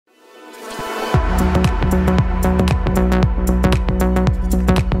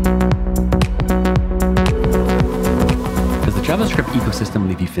Does the JavaScript ecosystem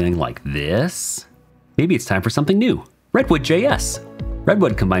leave you feeling like this? Maybe it's time for something new. Redwood.js.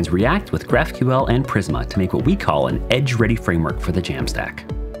 Redwood combines React with GraphQL and Prisma to make what we call an edge-ready framework for the Jamstack.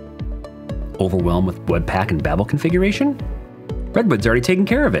 Overwhelmed with Webpack and Babel configuration? Redwood's already taken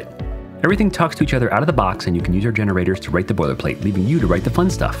care of it. Everything talks to each other out of the box, and you can use our generators to write the boilerplate, leaving you to write the fun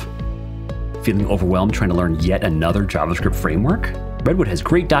stuff. Feeling overwhelmed trying to learn yet another JavaScript framework? Redwood has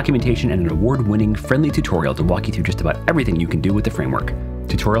great documentation and an award-winning friendly tutorial to walk you through just about everything you can do with the framework.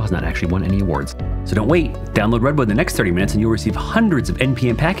 Tutorial has not actually won any awards. So don't wait, download Redwood in the next 30 minutes and you'll receive hundreds of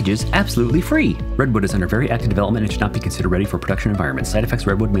NPM packages absolutely free. Redwood is under very active development and should not be considered ready for production environments. Side effects of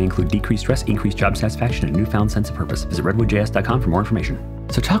Redwood may include decreased stress, increased job satisfaction, and a newfound sense of purpose. Visit redwoodjs.com for more information.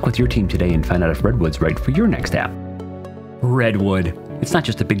 So talk with your team today and find out if Redwood's right for your next app. Redwood. It's not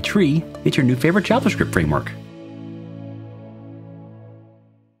just a big tree, it's your new favorite JavaScript framework.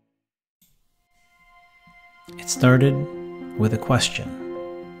 It started with a question.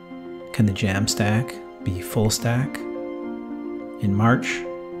 Can the Jamstack be full stack? In March,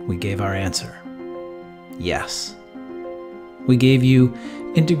 we gave our answer. Yes. We gave you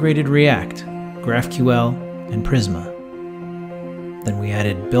integrated React, GraphQL, and Prisma. Then we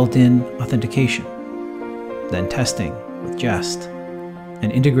added built-in authentication, then testing with Jest,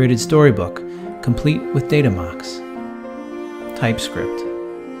 an integrated storybook complete with data mocks, TypeScript,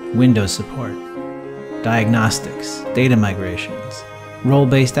 Windows support, diagnostics, data migrations,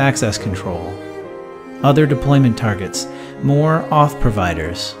 role-based access control, other deployment targets, more auth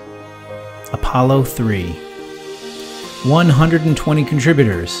providers, Apollo 3, 120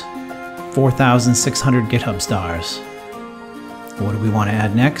 contributors, 4,600 GitHub stars. What do we want to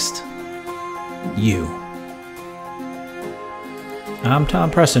add next? You. I'm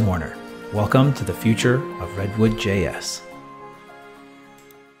Preston-Werner. Welcome to the future of Redwood.js.